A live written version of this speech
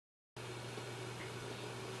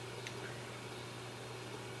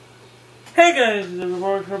Hey guys, this is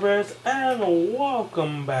Liverpool and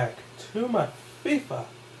welcome back to my FIFA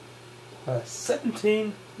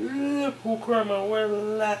 17 Liverpool Crema, where the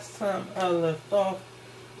last time I left off,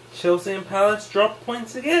 Chelsea and Palace dropped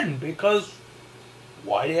points again, because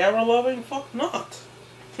why the ever-loving fuck not?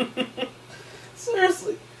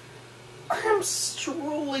 Seriously, I am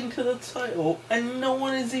strolling to the title and no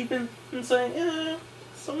one is even saying,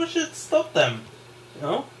 someone should stop them,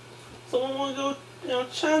 someone will go,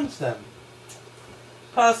 challenge them.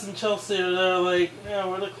 Palace and Chelsea are there like,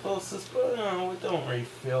 we're the closest, but we don't really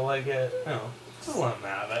feel like it. Just let them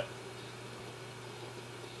have it.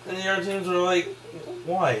 And the other teams are like,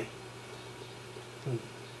 why?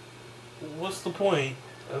 What's the point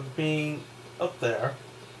of being up there?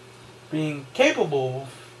 Being capable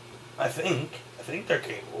of, I think they're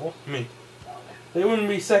capable. I mean, they wouldn't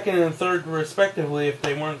be second and third respectively if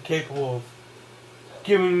they weren't capable of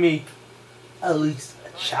giving me at least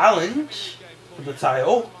a challenge for the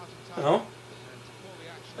title,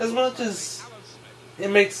 as much as it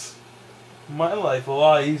makes my life a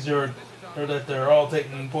lot easier that they're all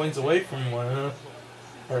taking points away from one another,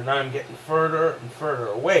 or now I'm getting further and further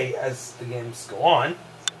away as the games go on.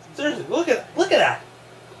 Seriously, look at that.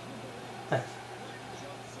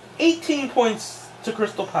 18 points to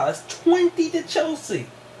Crystal Palace, 20 to Chelsea.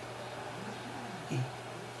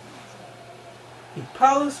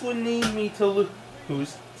 Palace would need me to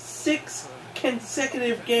lose 6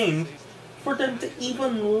 consecutive games for them to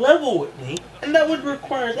even level with me, and that would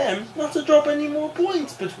require them not to drop any more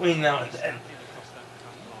points between now and then.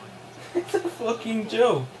 It's a fucking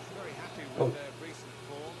joke.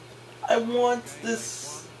 I want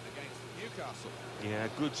this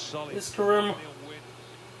career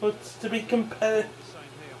to be competitive.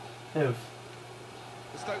 The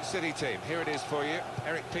Stoke City team, here it is for you,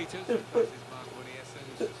 Eric Peters. But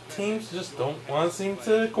teams just don't want to seem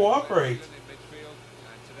to cooperate.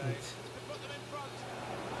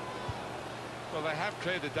 Well, they have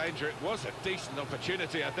cleared the danger. It was a decent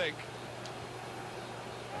opportunity, I think.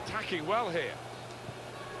 Attacking well here.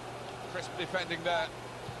 Crisp defending there.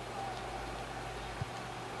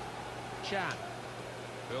 Chan.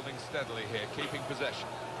 Building steadily here, keeping possession.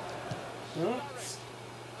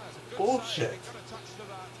 Bullshit.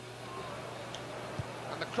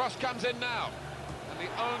 And the cross comes in now. And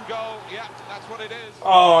the own goal, yeah, that's what it is.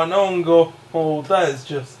 Oh, an own goal. Oh, that is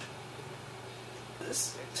just...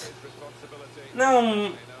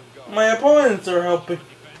 Now, my opponents are helping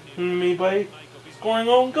me by scoring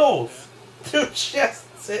own goals. Two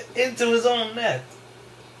chests it into his own net.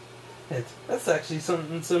 That's actually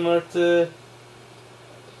something similar to...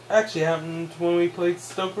 actually happened when we played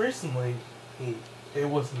Stoke recently. It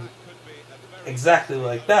wasn't exactly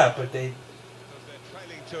like that, but they...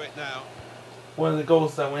 to it now. One of the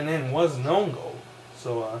goals that went in was an own goal.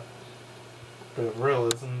 So, a bit of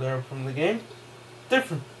realism there from the game.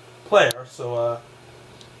 Different player, so,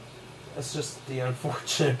 that's just the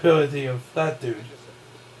unfortunate ability of that dude,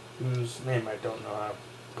 whose name I don't know how to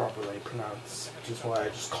properly pronounce, which is why I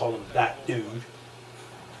just call him that dude.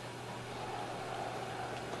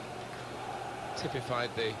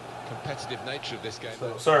 Typified the competitive nature of this game.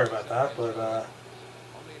 So, sorry about that, but,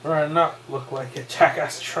 or I not look like a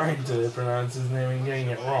jackass trying to pronounce his name and getting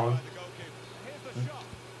it wrong.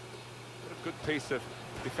 What a good piece of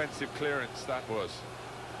defensive clearance that was.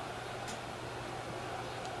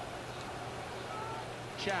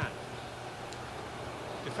 Chan.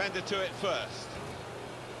 Defender to it first.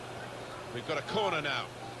 We've got a corner now.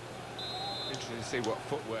 Interesting to see what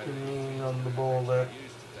footwear on the ball there.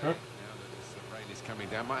 Huh? Now that the rain is coming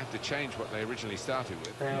down, might have to change what they originally started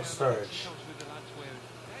with. Daniel Sturridge.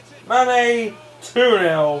 Mane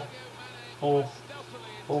 2-0.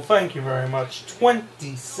 Oh, thank you very much.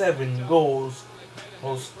 27 goals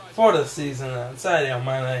for the season, and Sadio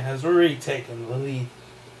Mane has retaken the lead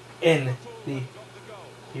in the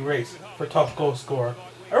race for top goal scorer.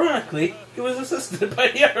 Ironically, he was assisted by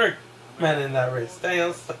the other man in that race,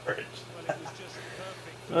 Daniel Sturridge.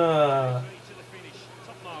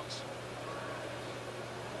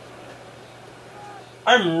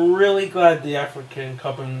 I'm really glad the African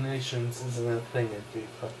Cup of Nations isn't a thing in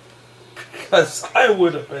FIFA, because I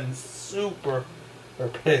would have been super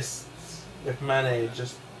pissed if Mane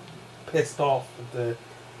just pissed off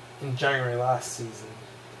in January last season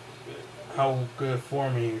how good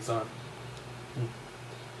form he's on.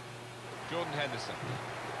 Jordan Henderson.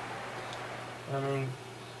 I mean,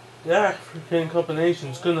 the African Cup of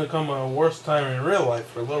Nations couldn't have come at a worse time in real life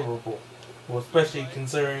for Liverpool, well, especially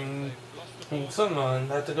considering Sunderland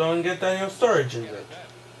had to go and get Daniel Sturridge injured.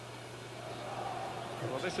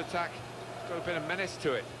 Well, this attack got a bit of menace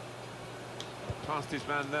to it. Past his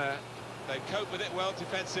man there. They cope with it well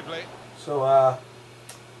defensively. So,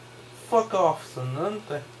 fuck off, son, don't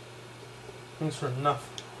they? Thanks for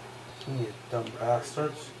nothing. You dumb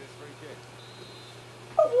bastards.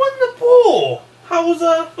 I won the ball! How was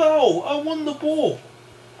that a foul? I won the ball.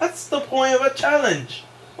 That's the point of a challenge.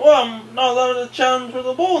 Well, I'm not allowed to challenge with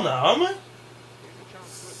the ball now, am I?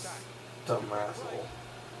 Dumb asshole.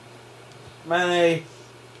 Mane.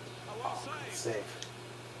 Oh, safe.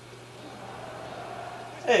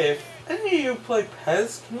 Hey, if any of you play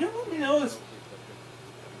PES, can you let me know, is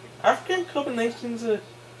African Cup of Nations a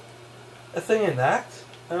thing in that?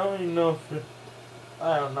 I don't even know if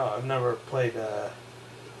I don't know. I've never played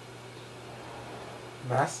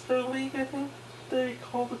Master League, I think they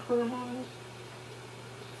call the career mode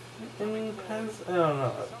in PES. I don't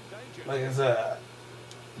know. Like I said,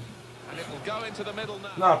 And it will go into the middle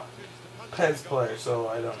now. not PES player, so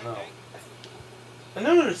I don't know. I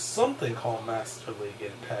know there's something called Master League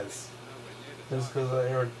in PES. Just because I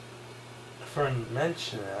heard a friend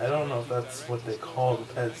mention it. I don't know if that's what they call the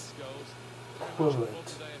PES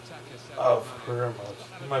equivalent of career mode.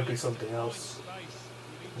 It might be something else.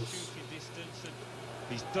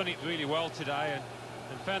 He's done it really well today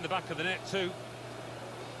and found the back of the net too.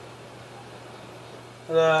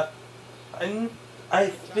 I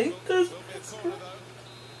think there's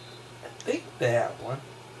I think they have one.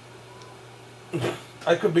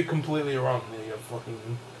 I could be completely wrong. They have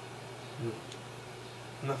fucking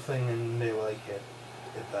nothing and they like it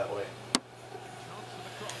that way.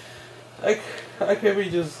 I could be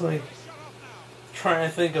just like trying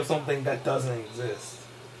to think of something that doesn't exist.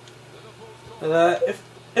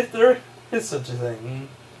 If there is such a thing,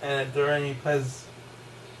 and if there are any PES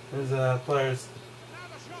players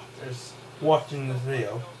watching this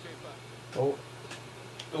video,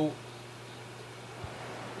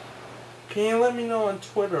 can you let me know on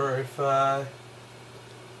Twitter if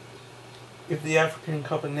the African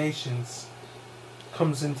Cup of Nations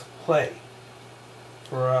comes into play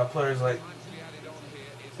for players like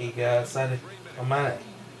Sadio Mane?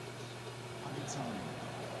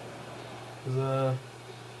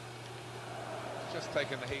 Just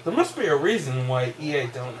taking the heat. There must be a reason why EA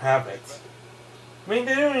don't have it. I mean,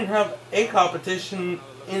 they don't even have a competition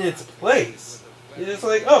in its place. You're just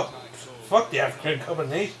like, oh, fuck the African Cup of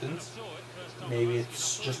Nations. Maybe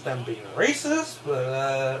it's just them being racist,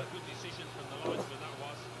 but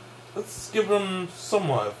let's give them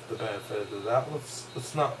somewhat of the benefit of that.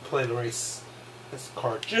 Let's not play the racist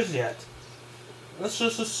card just yet. Let's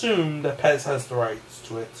just assume that PES has the rights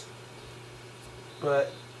to it.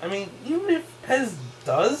 But, I mean, even if PES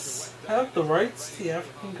does have the rights to the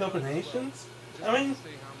African Cup of Nations, I mean,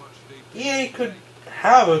 EA could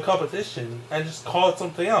have a competition and just call it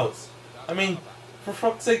something else. I mean, for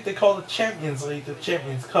fuck's sake, they call the Champions League the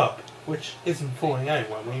Champions Cup, which isn't fooling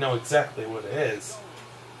anyone. We know exactly what it is.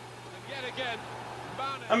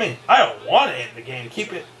 I mean, I don't want it in the game.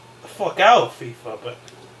 Keep it the fuck out of FIFA, but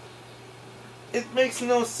it makes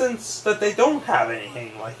no sense that they don't have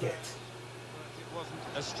anything like it. It wasn't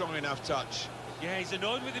a strong enough touch. Yeah, he's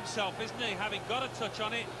annoyed with himself, isn't he? Having got a touch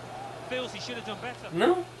on it, feels he should have done better.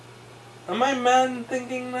 No? Am I man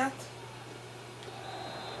thinking that?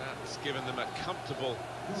 That's given them a comfortable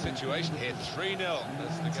situation here. 3-0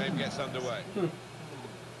 as the game gets underway.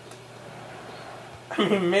 I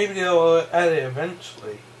mean, maybe they'll add it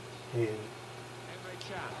eventually.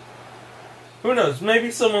 Who knows?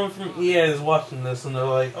 Maybe someone from EA is watching this and they're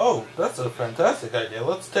like, oh, that's a fantastic idea.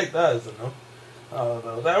 Let's take that as a no.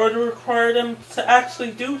 Although that would require them to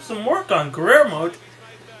actually do some work on career mode.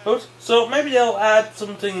 So maybe they'll add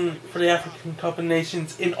something for the African Cup of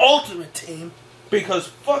Nations in Ultimate Team. Because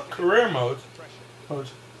fuck career mode.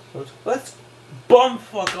 Let's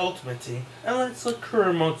bumfuck Ultimate Team and let's let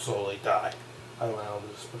career mode slowly die. I went over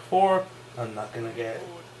this before. I'm not gonna get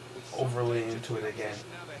overly into it again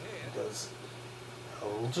because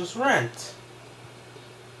I'll just rant.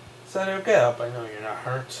 Sadio, get up. I know you're not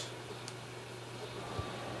hurt.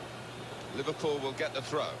 Liverpool will get the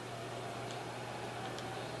throw.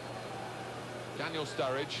 Daniel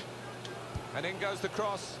Sturridge. And in goes the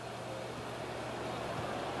cross.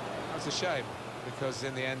 That's a shame, because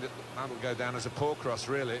in the end that will go down as a poor cross,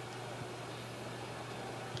 really.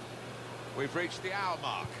 We've reached the hour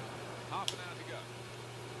mark. Half an hour to go.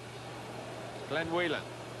 Glenn Whelan.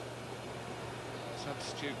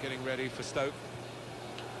 Substitute getting ready for Stoke.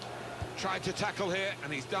 Tried to tackle here,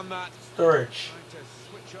 and he's done that. Sturridge.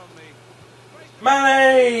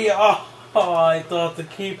 Mane! Oh, I thought the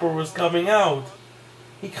keeper was coming out.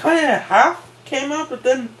 He kind of half came out, but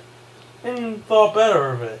then thought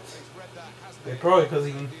better of it. Yeah, probably because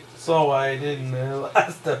he saw what I did in the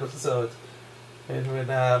last episode. And with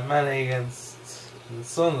Mane against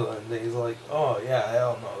Sunderland, he's like, oh yeah,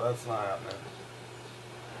 hell no, that's not happening.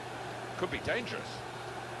 Could be dangerous.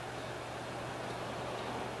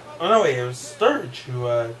 Oh no, wait, it was Sturridge who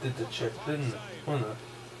did the chip, didn't it? Wasn't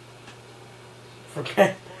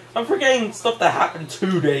it? I'm forgetting stuff that happened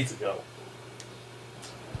 2 days ago.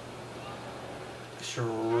 I should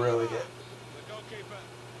really get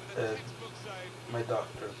my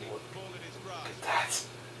doctor to look at that.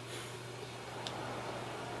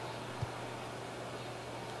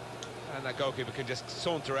 And that goalkeeper can just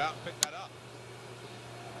saunter out and pick that up.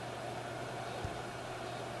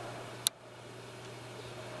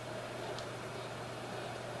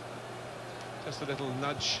 Just a little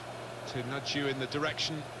nudge to nudge you in the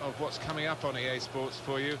direction of what's coming up on EA Sports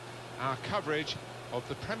for you. Our coverage of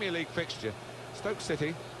the Premier League fixture. Stoke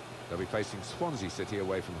City, they'll be facing Swansea City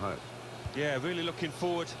away from home. Yeah, really looking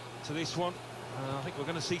forward to this one. I think we're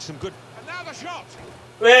going to see some good... And now the shot!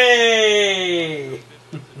 Hey!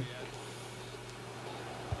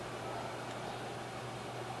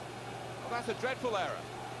 Well, that's a dreadful error.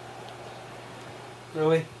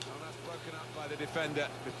 Really? Oh, that's broken up by the defender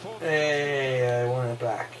before... Hey, I want it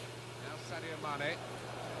back. Now Sadio Mane.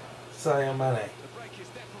 Sadio Mane. The break is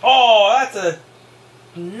definitely... Oh, that's a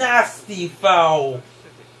nasty foul.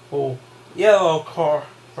 Oh, yellow card.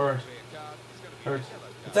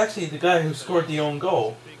 It's actually the guy who scored the own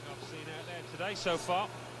goal. I've seen out there today so far.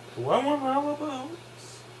 Do I want all about?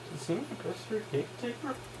 Is he Mr. Cake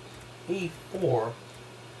Taker? E4.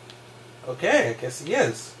 Okay, I guess he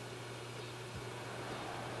is.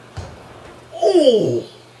 Oh!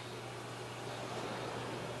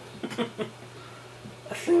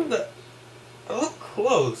 I think that I look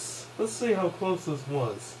close. Let's see how close this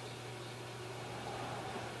was.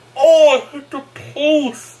 Oh, I hit the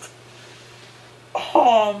post!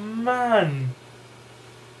 Oh man!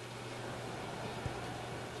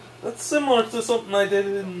 That's similar to something I did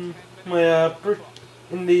in my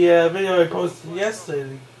in the video I posted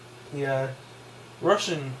yesterday. The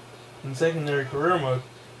Russian in secondary career mode.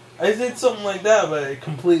 I did something like that, but it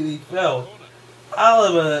completely fell.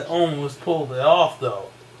 Alaba almost pulled it off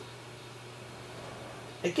though.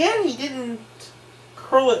 Again, he didn't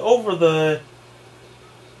curl it over the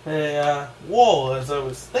wall as I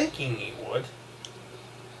was thinking he would.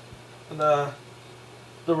 But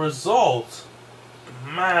the result,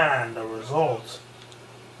 man, the result.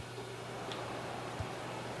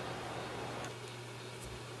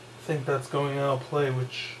 I think that's going out of play,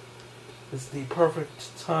 which is the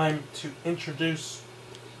perfect time to introduce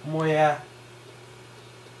Moya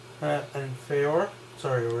and Feor.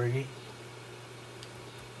 Sorry, Origi.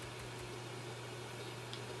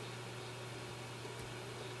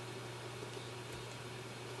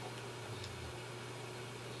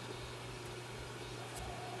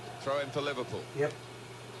 Throw in for Liverpool. Yep.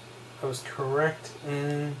 I was correct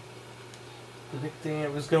in predicting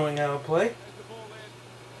it was going out of play.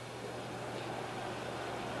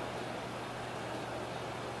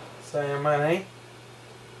 Sadio Mane.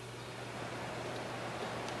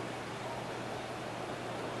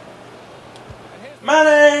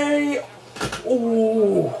 Mane!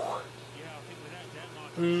 Ooh!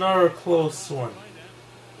 Another close one.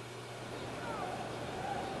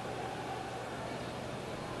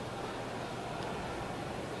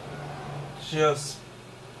 Just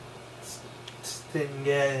didn't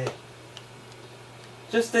get it.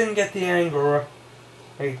 Just didn't get the angle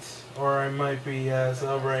right, or I might be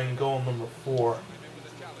celebrating goal number 4.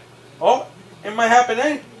 Oh, it might happen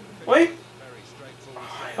then. Wait,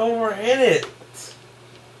 I overhit it.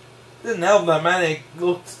 Didn't help that Mane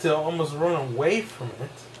looked to almost run away from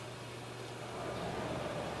it.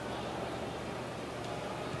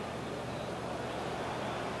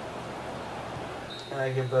 And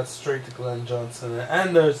I give that straight to Glenn Johnson,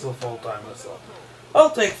 and there's the full time whistle. I'll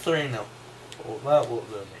take 3-0. Oh, that will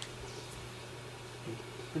do me.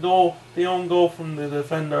 The own goal from the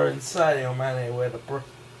defender and Sadio Mane with a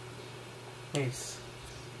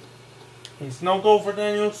He's no goal for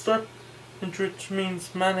Daniel Sturridge, which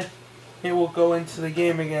means Mane he will go into the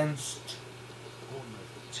game against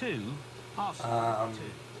 2, Arsenal 2,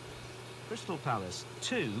 Crystal Palace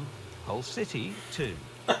 2, Hull City 2.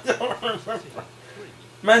 I don't remember.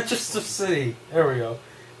 Manchester City. There we go.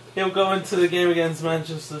 He'll go into the game against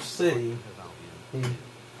Manchester City.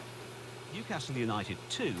 Newcastle United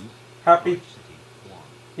 2. Happy. City 1.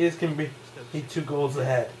 He can be 2 goals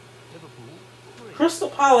ahead. Liverpool 3.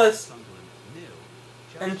 Crystal Palace Sunderland 0.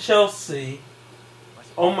 and Chelsea.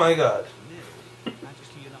 Oh my God.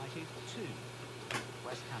 Manchester United 2.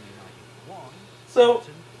 West Ham United 1. So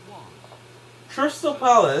Everton 1. Crystal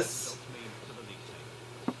Palace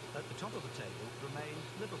At the top of the table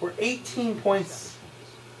We're 18 points.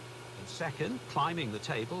 In second, climbing the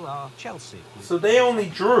table, are Chelsea. So they only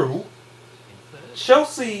drew.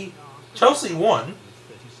 Chelsea won,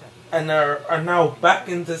 and are now back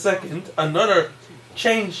into second. Another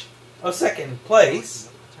change of second place.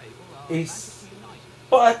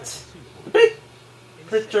 But the big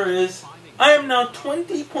picture is I am now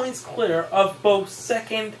 20 points clear of both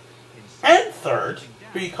second and third,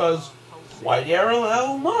 because why the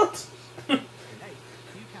hell not?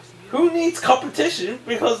 Who needs competition?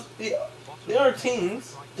 Because the other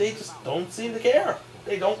teams, they just don't seem to care.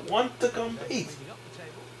 They don't want to compete.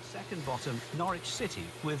 Second bottom, Norwich City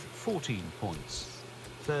with 14 points.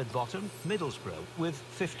 Third bottom, Middlesbrough with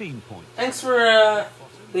 15 points. Thanks for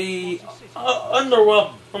the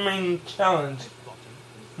underwhelming challenge.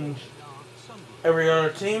 Every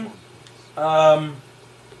other team,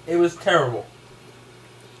 it was terrible.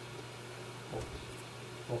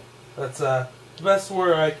 That's the best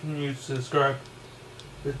word I can use to describe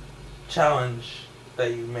the challenge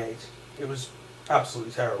that you made. It was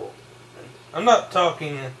absolutely terrible. I'm not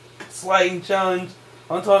talking a sliding challenge.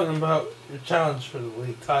 I'm talking about your challenge for the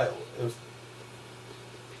league title. It was.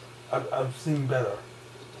 I've seen better.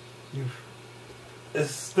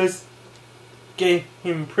 This game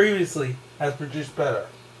previously has produced better.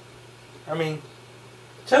 I mean,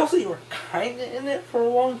 Chelsea were kind of in it for a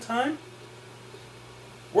long time.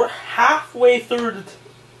 We're halfway through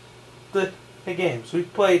the games.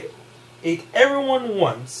 We've played everyone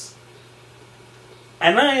once,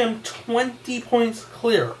 and I am 20 points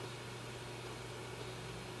clear.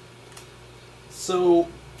 So,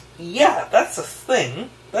 yeah, that's a thing.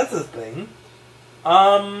 That's a thing.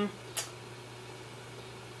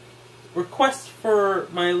 Request for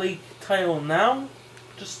my league title now,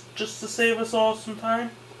 just to save us all some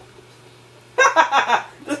time.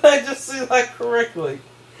 Did I just see that correctly?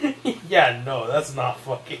 Yeah, no, that's not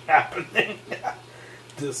fucking happening.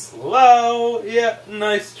 Disallow. Yeah,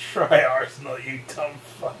 nice try, Arsenal, you dumb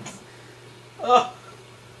fucks. Oh.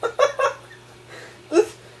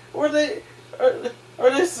 Are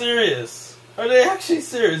they serious? Are they actually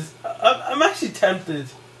serious? I'm actually tempted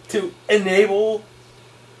to enable,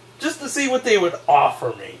 just to see what they would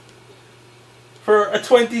offer me for a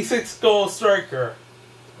 26 goal striker,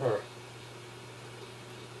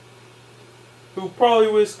 who probably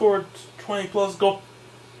would have scored 20 plus goals,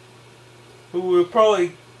 who would have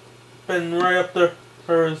probably been right up there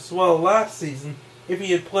as well last season if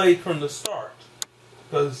he had played from the start,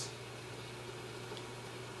 because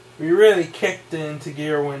we really kicked it into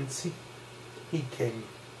gear when he came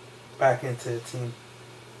back into the team.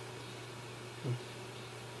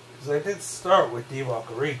 Because I did start with Divock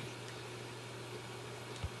Origi.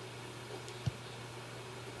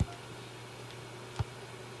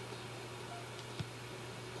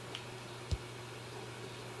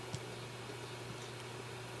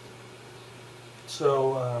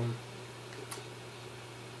 So,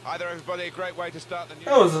 Hi there, everybody. A great way to start the new.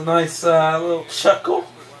 That was a nice little chuckle.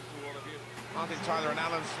 Martin Tyler and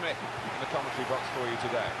Alan Smith in the commentary box for you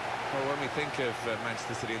today. Well, when we think of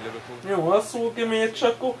Manchester City and Liverpool, You know what else will give me a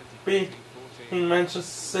chuckle? Being Manchester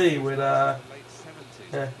City with that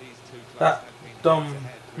dumb,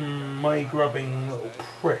 money-grubbing little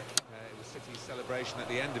prick. it was City's celebration at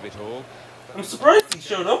the end of it all. I'm surprised he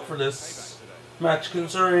showed up for this match,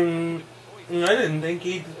 considering I didn't think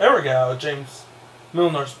he'd ever get out of James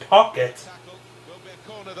Milner's pocket. Tackle will be a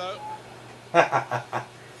corner though.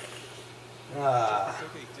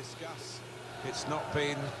 Discuss. It's not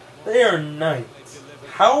been. They are ninth.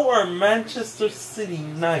 How are Manchester City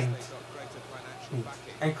ninth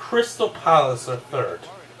and Crystal Palace are third?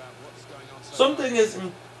 Something is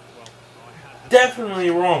definitely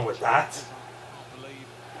wrong with that.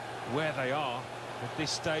 Where they are at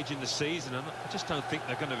this stage in the season, and I just don't think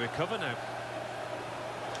they're going to recover now.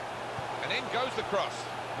 And in goes the cross.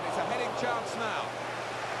 And it's a heading chance now.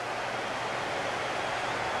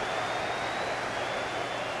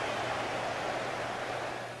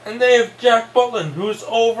 And they have Jack Butland, who's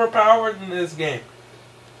overpowered in this game.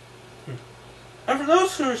 And for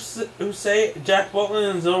those who say Jack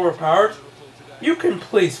Butland is overpowered, you can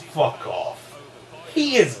please fuck off.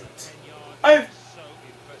 He isn't. I've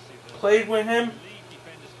played with him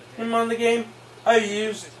on the game. I've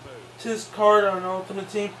used his card on Ultimate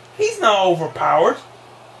Team. He's not overpowered.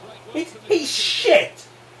 He's shit.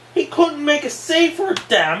 He couldn't make a save for a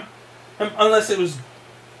damn, unless it was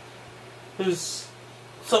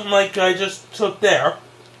something like I just took there.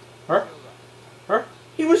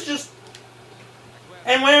 He was just,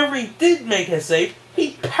 and whenever he did make a save,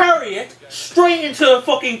 he'd parry it straight into the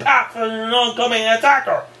fucking path of an oncoming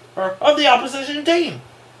attacker of the opposition team.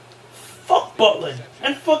 fuck Butland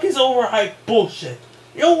and fuck his overhyped bullshit.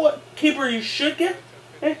 You know what keeper you should get?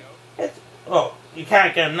 Well, you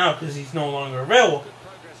can't get him now because he's no longer available.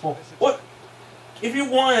 Well, what? If you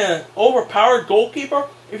want an overpowered goalkeeper,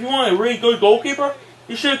 if you want a really good goalkeeper,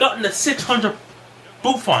 you should have gotten the 600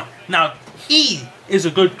 Buffon. Now, he is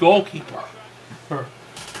a good goalkeeper.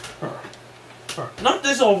 Not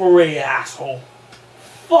this overrated asshole.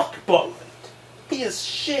 Fuck Butland. He is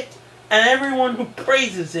shit, and everyone who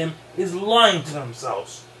praises him is lying to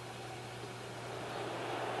themselves.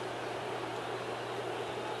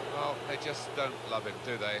 Well, they just don't love him,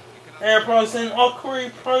 do they? They're probably saying, oh,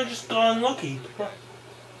 Corey probably just got unlucky.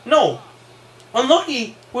 No.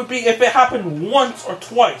 Unlucky would be if it happened once or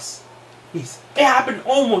twice. It happened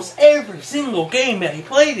almost every single game that he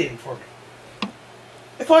played in for me.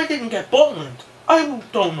 If I didn't get Butland, I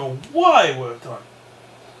don't know what I would have done.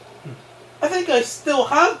 I think I still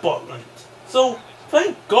have Butland. So,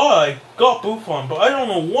 thank God I got Buffon, but I don't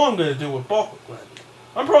know what I'm going to do with Butland.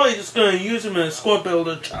 I'm probably just going to use him in a squad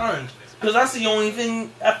builder challenge, because that's the only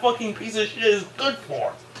thing that fucking piece of shit is good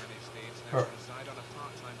for. And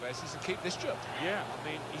keep this job. Yeah, I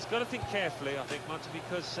mean, he's got to think carefully, I think, Monty,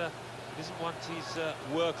 because he doesn't want his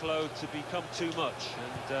workload to become too much,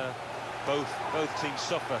 and both teams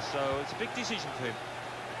suffer, so it's a big decision for him.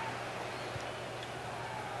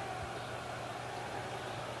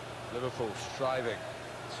 Liverpool striving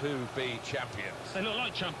to be champions. They look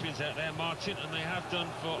like champions out there, Martin, and they have done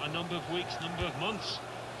for a number of weeks, number of months.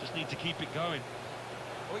 Just need to keep it going.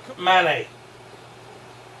 Mane.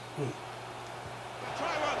 Try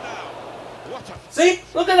one now. What a... See?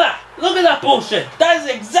 Look at that. Look at that bullshit. That is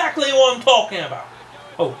exactly what I'm talking about.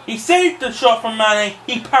 Oh, he saved the shot from Mane.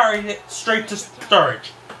 He parried it straight to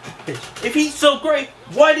Sturridge. If he's so great,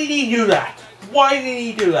 why did he do that? Why did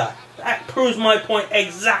he do that? That proves my point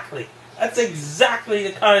exactly. That's exactly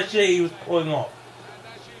the kind of shit he was pulling off. And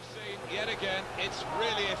as you've seen, yet again, it's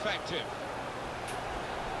really effective.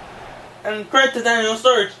 And credit to Daniel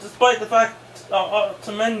Sturridge, despite the fact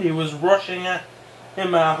Otamendi was rushing at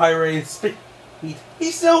him at a high rate of speed,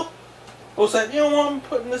 he still said, you know what, I'm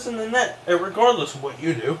putting this in the net, regardless of what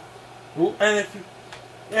you do. And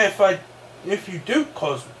if you do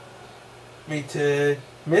cause me to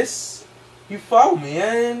miss, you foul me,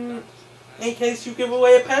 and in case you give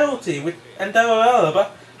away a penalty, and David Alaba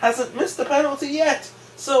hasn't missed a penalty yet.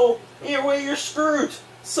 So, either way, you're screwed.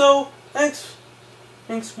 So, thanks,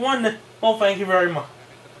 one. Well, thank you very much.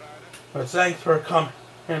 But thanks for coming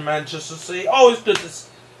in Manchester City. Always good to see.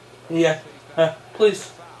 Yeah,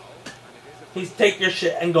 please take your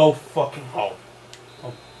shit and go fucking home.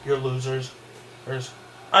 Oh, you're losers.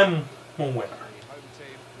 I'm a winner. Home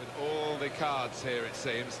team with all the cards here, it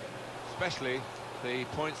seems. Especially the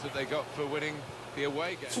points that they got for winning the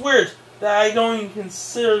away game. It's weird that I don't even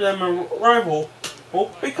consider them a rival.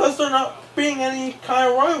 Well, because they're not being any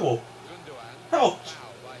kind of rival. Hell,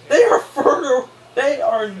 they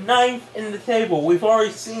are 9th in the table. We've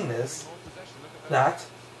already seen this.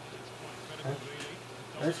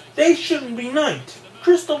 They shouldn't be 9th.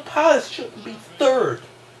 Crystal Palace shouldn't be 3rd.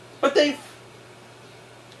 But they've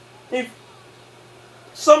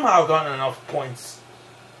somehow gotten enough points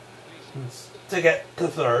to get to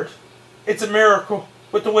 3rd. It's a miracle.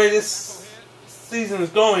 With the way this season is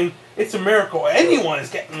going, it's a miracle anyone is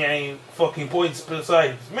getting any fucking points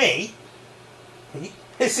besides me.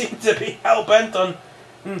 They seem to be hell-bent on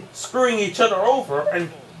screwing each other over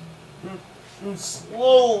and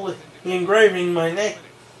slowly engraving my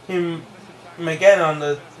name again on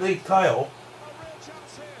the league title.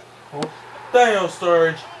 Oh, Daniel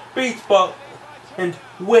Sturridge beats Buck and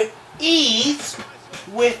with ease.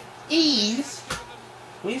 And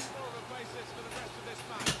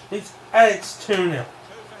it's 2-0.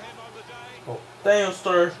 Oh, Daniel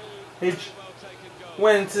Sturridge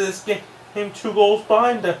went into this game 2 goals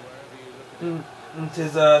behind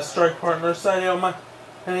his strike partner Sadio Mane,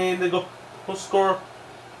 and he go score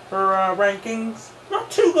for rankings. Not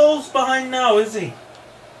 2 goals behind now, is he?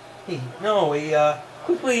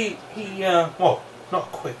 Quickly, well,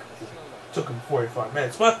 not quickly. It took him 45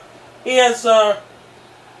 minutes, but he has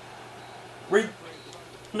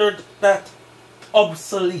rendered that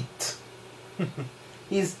obsolete.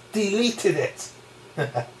 He's deleted it.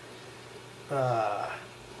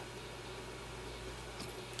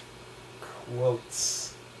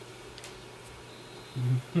 Quotes.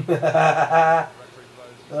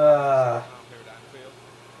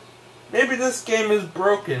 Maybe this game is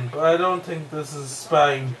broken, but I don't think this is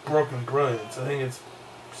spelling broken brilliance. I think it's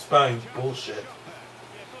spelling bullshit. Yeah,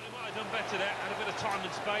 thought he might have done better there. Had a bit of time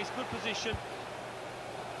and space, good position.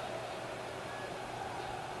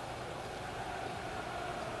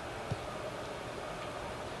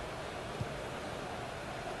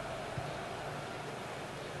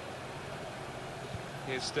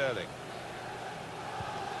 Here's Sterling.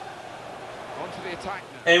 On to the attack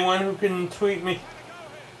now. Anyone who can tweet me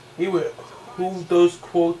who those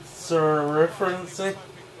quotes are referencing,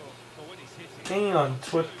 hang on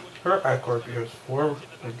Twitter at Corpiers4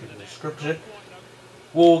 in the description,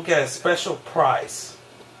 will get a special prize.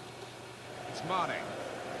 It's Mane.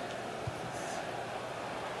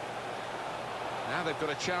 Now they've got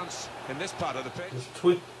a chance in this part of the pitch. Just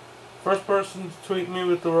tweet, first person to tweet me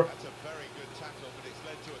with the That's a very good tackle, but it's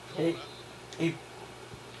led to a corner. a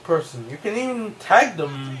person. You can even tag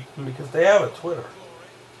them because they have a Twitter.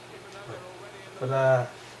 But I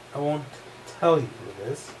won't tell you who it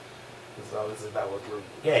is, because obviously that would ruin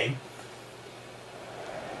the game.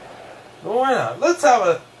 But why not? Let's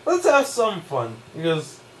have some fun,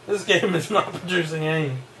 because this game is not producing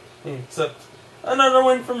anything except another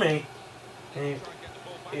win for me.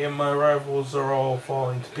 And my rivals are all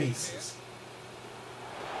falling to pieces.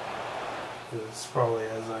 It's probably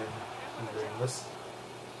as I'm doing this.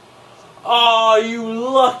 Oh, you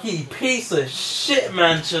lucky piece of shit,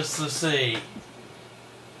 Manchester City!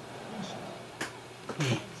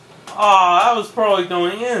 That was probably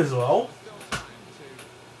going in as well.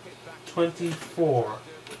 24.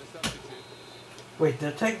 Wait,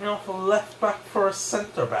 they're taking off a left back for a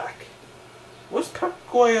centre back. What's Pep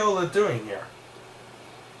Guardiola doing here?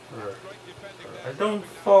 I don't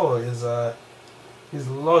follow his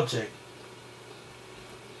logic.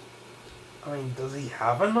 I mean, does he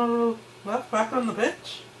have another left back on the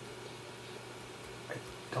pitch? I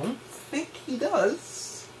don't think he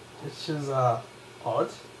does, which is odd.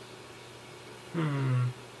 I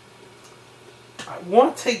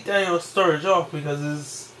want to take Daniel Sturridge off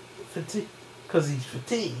because he's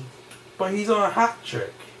fatigued, but he's on a hat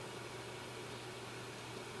trick.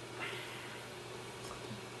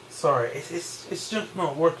 Sorry, it's just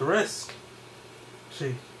not worth the risk.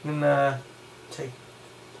 Actually, I'm gonna take.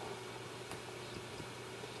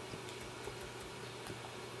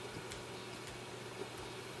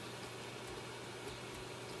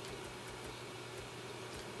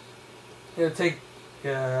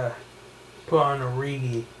 Put on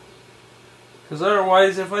Origi, because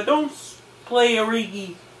otherwise, if I don't play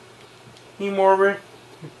Origi more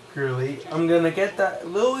regularly, I'm gonna get that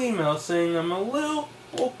little email saying I'm a little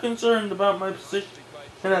concerned about my position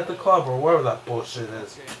at the club or whatever that bullshit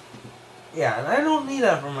is. Yeah, and I don't need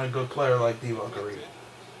that from a good player like Divock Origi.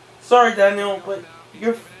 Sorry, Daniel, but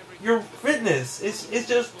your fitness is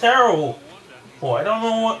just terrible. Oh, I don't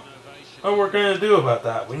know what we're gonna do about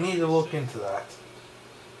that. We need to look into that.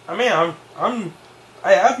 I mean,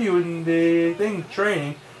 I have you in the thing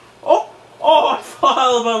training. Oh! I thought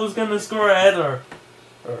Alaba was gonna score a header.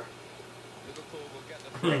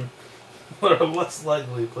 There are less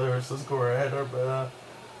likely players to score a header, but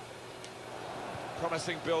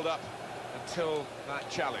promising build-up until that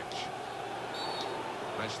challenge.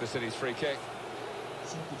 Manchester City's free kick.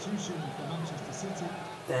 Substitution for Manchester City.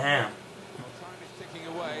 damn. Time is ticking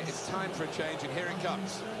away. It's time for a change, and here it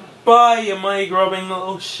comes. Bye, you money-grubbing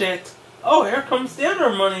little shit. Oh, here comes the other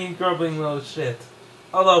money-grubbing little shit.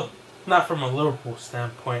 Although, not from a Liverpool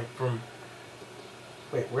standpoint.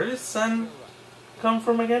 Wait, where did Son come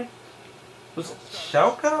from again? Was it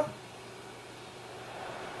Schalke?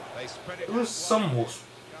 It was some Wolfsburg.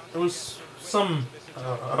 It was some.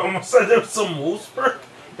 I almost said there was some Wolfsburg.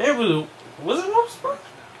 Maybe was it Wolfsburg?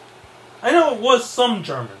 I know it was some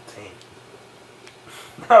German team.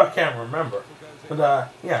 Now I can't remember.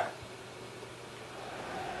 But yeah.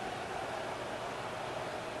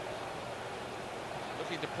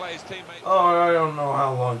 Looking to play his teammate. Oh, I don't know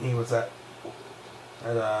how long he was at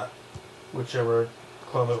whichever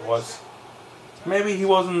club it was. Maybe he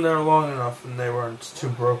wasn't there long enough and they weren't too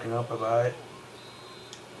broken up about it.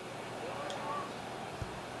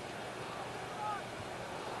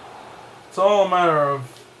 It's all a matter of...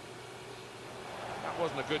 That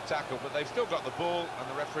wasn't a good tackle, but they've still got the ball, and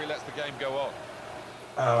the referee lets the game go on.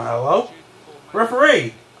 Hello?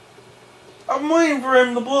 Referee! I'm waiting for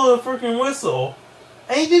him to blow the freaking whistle,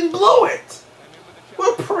 and he didn't blow it!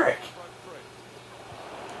 What a prick!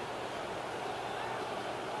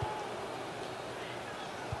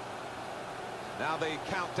 Now the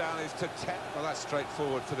countdown is to 10. Well, that's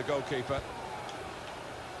straightforward for the goalkeeper.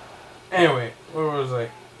 Anyway, where was I?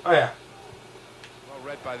 Oh yeah. Well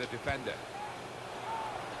read by the defender.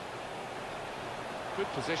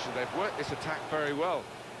 Good position. They've worked this attack very well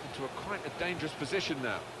into quite a dangerous position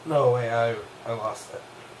now. No way, I lost it.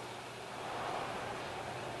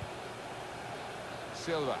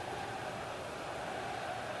 Silva.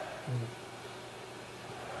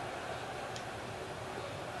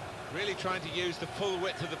 Really trying to use the full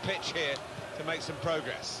width of the pitch here to make some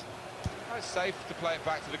progress. It's safe to play it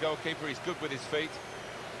back to the goalkeeper. He's good with his feet.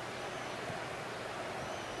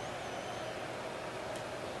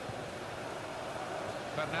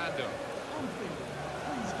 Fernando.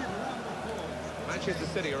 Please give a round of applause. Manchester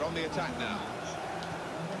City are on the attack now.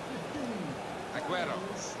 Aguero.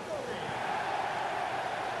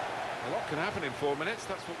 A lot can happen in 4 minutes.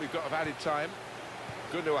 That's what we've got of added time.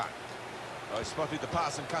 Gundogan. Oh, he spotted the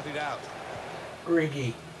pass and cut it out.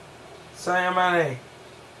 Origi. Sadio Mane.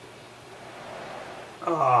 Ah.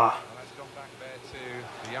 Well, that's gone back there to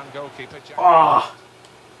the young goalkeeper. Ah.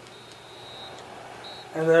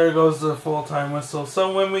 And there goes the full-time whistle.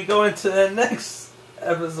 So when we go into the next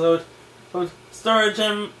episode, Sturridge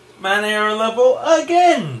and Mane are level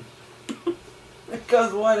again.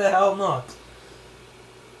 Because why the hell not?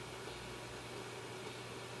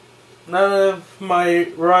 None of my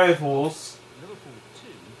rivals. Liverpool 2,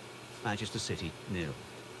 Manchester City 0.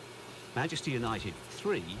 Manchester United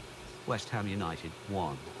 3, West Ham United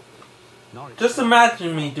 1. Norwich Just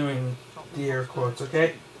imagine me doing the air quotes,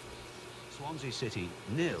 okay? Swansea City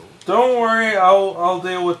 0. Don't worry, I'll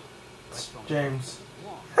deal with James.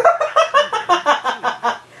 1. Let's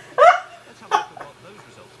have a look at what those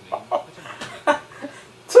results mean for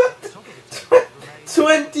tonight.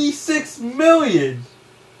 26 million. In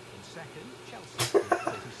second, Chelsea with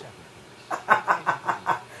 37.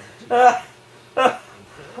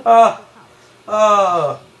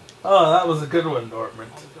 That was a good one, Dortmund.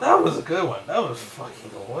 That was a good one. That was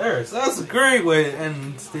fucking hilarious. That was a great way to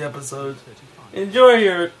end the episode. Enjoy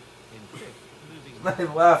your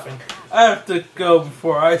night laughing. I have to go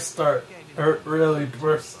before I start really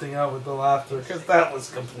bursting out with the laughter, because that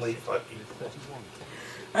was complete fucking bull.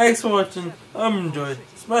 Thanks for watching. I'm enjoyed.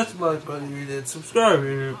 Smash the like button if you did. Subscribe if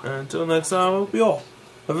you're new. And until next time, I hope you all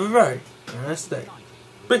have a very nice day.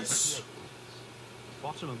 Peace.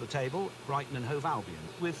 Bottom of the table, Brighton and Hove Albion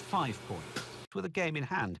with 5 points, with a game in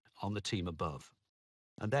hand on the team above.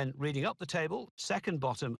 And then reading up the table, second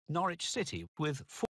bottom, Norwich City with 4.